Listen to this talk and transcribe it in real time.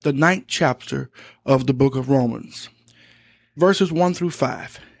the 9th chapter of the book of Romans, verses 1 through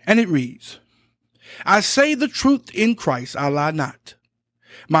 5. And it reads, I say the truth in Christ, I lie not.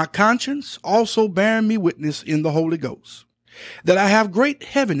 My conscience also bearing me witness in the Holy Ghost, that I have great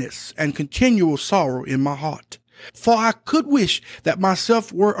heaviness and continual sorrow in my heart. For I could wish that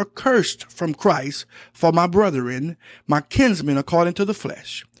myself were accursed from Christ for my brethren, my kinsmen according to the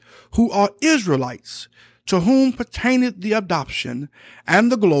flesh, who are Israelites, to whom pertaineth the adoption,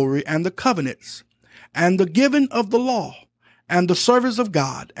 and the glory, and the covenants, and the giving of the law, and the service of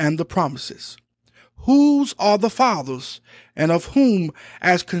God, and the promises, whose are the fathers, and of whom,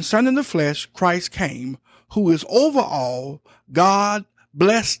 as concerning the flesh, Christ came, who is over all, God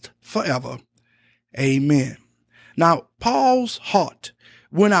blessed forever. Amen. Now, Paul's heart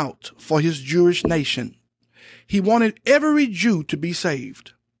went out for his Jewish nation. He wanted every Jew to be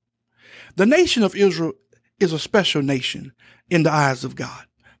saved. The nation of Israel is a special nation in the eyes of God.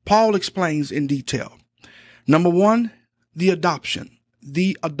 Paul explains in detail. Number one, the adoption.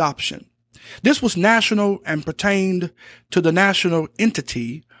 The adoption. This was national and pertained to the national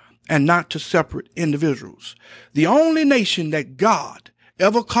entity and not to separate individuals. The only nation that God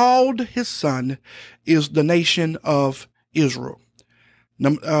ever called his son is the nation of Israel.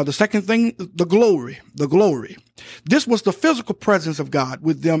 The second thing, the glory. This was the physical presence of God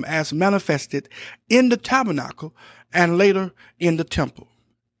with them as manifested in the tabernacle and later in the temple.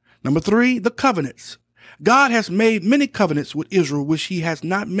 Number 3, the covenants. God has made many covenants with Israel, which he has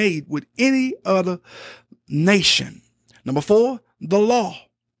not made with any other nation. Number 4, the law.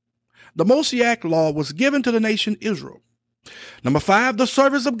 The Mosaic law was given to the nation Israel. Number 5, the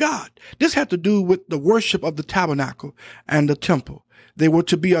service of God. This had to do with the worship of the tabernacle and the temple. They were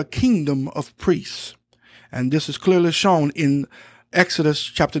to be a kingdom of priests. And this is clearly shown in Exodus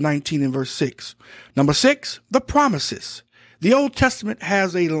chapter 19 and verse 6. Number 6, the promises. The Old Testament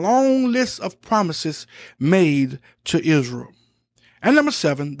has a long list of promises made to Israel. And number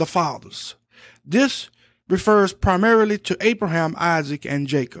 7, the fathers. This refers primarily to Abraham, Isaac, and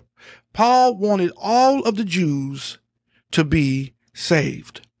Jacob. Paul wanted all of the Jews to be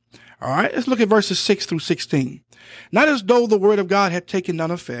saved. All right, let's look at verses 6 through 16. Not as though the word of God had taken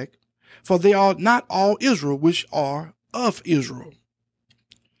none effect, for they are not all Israel which are of Israel.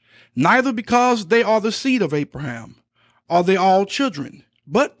 Neither because they are the seed of Abraham are they all children,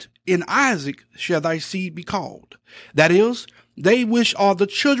 but in Isaac shall thy seed be called. That is, they which are the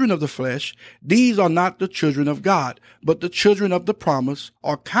children of the flesh, these are not the children of God, but the children of the promise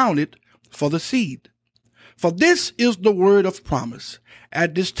are counted for the seed. For this is the word of promise.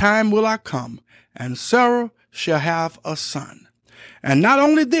 At this time will I come, and Sarah shall have a son. And not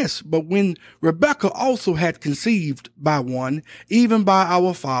only this, but when Rebekah also had conceived by one, even by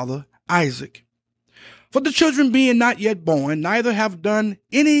our father Isaac. For the children being not yet born, neither have done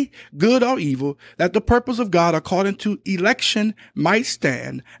any good or evil, that the purpose of God according to election might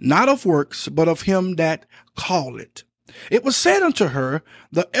stand, not of works, but of him that calleth. It was said unto her,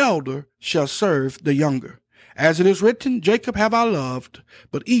 the elder shall serve the younger. As it is written, Jacob have I loved,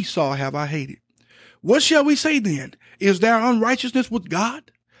 but Esau have I hated. What shall we say then? Is there unrighteousness with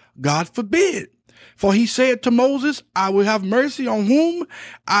God? God forbid. For he said to Moses, I will have mercy on whom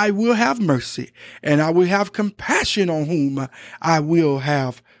I will have mercy, and I will have compassion on whom I will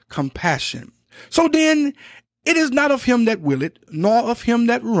have compassion. So then, it is not of him that willeth, nor of him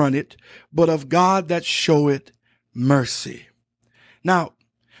that runneth, but of God that showeth mercy. Now,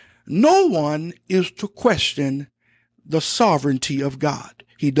 no one is to question the sovereignty of God.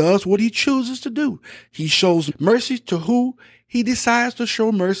 He does what he chooses to do. He shows mercy to who he decides to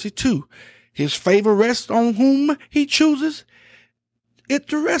show mercy to. His favor rests on whom he chooses it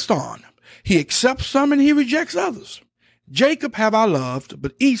to rest on. He accepts some and he rejects others. Jacob have I loved,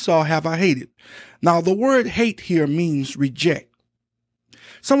 but Esau have I hated. Now, the word hate here means reject.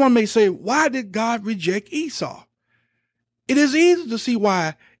 Someone may say, why did God reject Esau? It is easy to see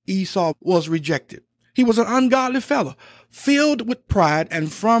why Esau was rejected. He was an ungodly fellow, filled with pride,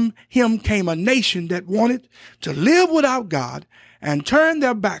 and from him came a nation that wanted to live without God and turn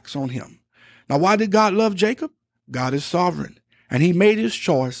their backs on him. Now, why did God love Jacob? God is sovereign, and he made his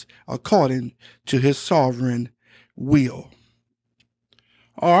choice according to his sovereign will.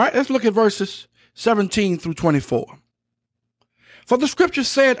 All right, let's look at verses 17 through 24. For the scripture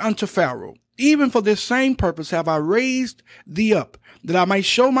said unto Pharaoh, even for this same purpose have I raised thee up, that I might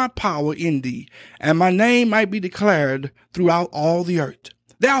show my power in thee, and my name might be declared throughout all the earth.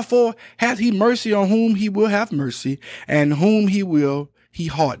 Therefore hath he mercy on whom he will have mercy, and whom he will he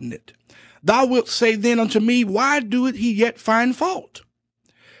hardeneth. Thou wilt say then unto me, why doeth he yet find fault?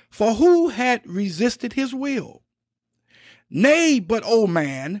 For who had resisted his will? Nay, but, O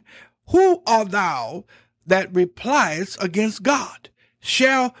man, who art thou that repliest against God?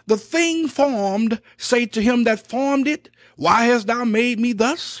 Shall the thing formed say to him that formed it, why hast thou made me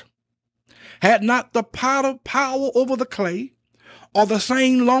thus? Had not the potter power over the clay, or the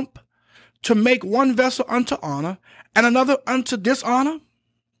same lump, to make one vessel unto honor and another unto dishonor?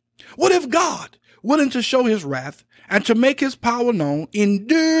 What if God, willing to show his wrath and to make his power known,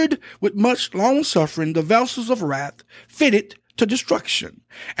 endured with much long suffering the vessels of wrath fitted to destruction,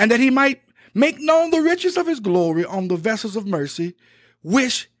 and that he might make known the riches of his glory on the vessels of mercy,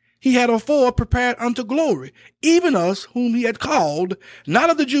 which he had afore prepared unto glory, even us whom he had called, not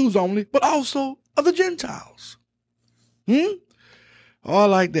of the Jews only, but also of the Gentiles. All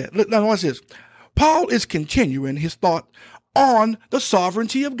like that. Look, now watch this. Paul is continuing his thought on the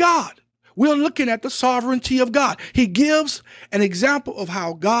sovereignty of God. We're looking at the sovereignty of God. He gives an example of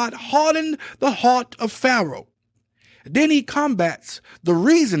how God hardened the heart of Pharaoh. Then he combats the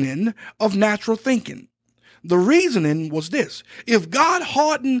reasoning of natural thinking. The reasoning was this: if God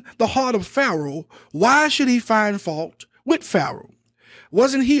hardened the heart of Pharaoh, why should he find fault with Pharaoh?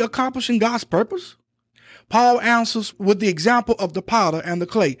 Wasn't he accomplishing God's purpose? Paul answers with the example of the potter and the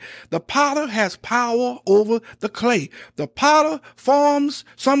clay. The potter has power over the clay. The potter forms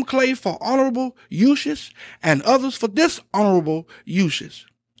some clay for honorable uses and others for dishonorable uses.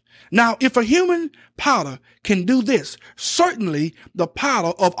 Now, if a human potter can do this, certainly the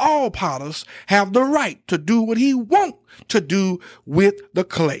potter of all potters have the right to do what he wants to do with the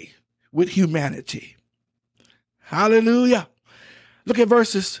clay, with humanity. Hallelujah. Look at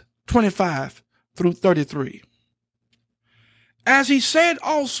verses 25 through 33. As he said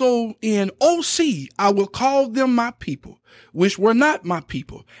also in O.C., I will call them my people, which were not my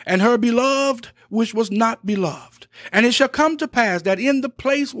people, and her beloved, which was not beloved. And it shall come to pass that in the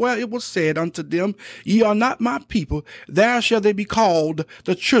place where it was said unto them, ye are not my people, there shall they be called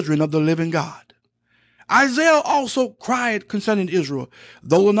the children of the living God. Isaiah also cried concerning Israel,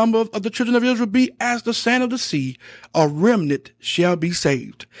 though the number of the children of Israel be as the sand of the sea, a remnant shall be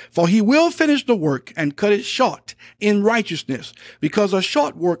saved. For he will finish the work and cut it short in righteousness, because a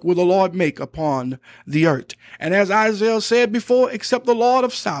short work will the Lord make upon the earth. And as Isaiah said before, except the Lord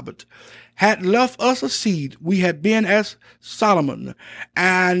of Sabbath had left us a seed, we had been as Solomon,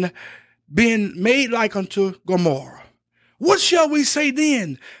 and been made like unto Gomorrah. What shall we say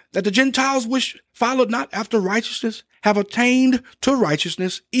then? That the Gentiles which followed not after righteousness have attained to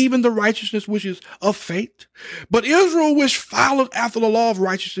righteousness, even the righteousness which is of faith? But Israel which followed after the law of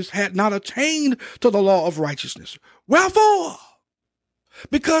righteousness had not attained to the law of righteousness. Wherefore?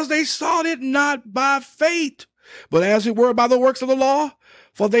 Because they sought it not by faith, but as it were by the works of the law,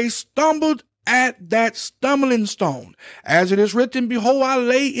 for they stumbled at that stumbling stone. As it is written, behold, I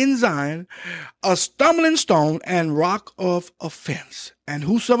lay in Zion a stumbling stone and rock of offense, and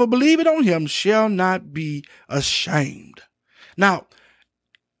whosoever believeth on him shall not be ashamed. Now,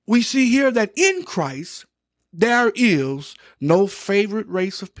 we see here that in Christ, there is no favorite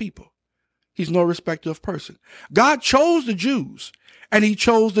race of people. He's no respecter of person. God chose the Jews, and he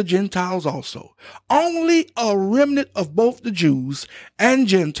chose the Gentiles also. Only a remnant of both the Jews and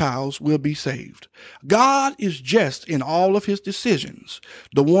Gentiles will be saved. God is just in all of his decisions,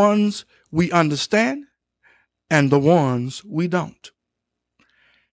 the ones we understand and the ones we don't.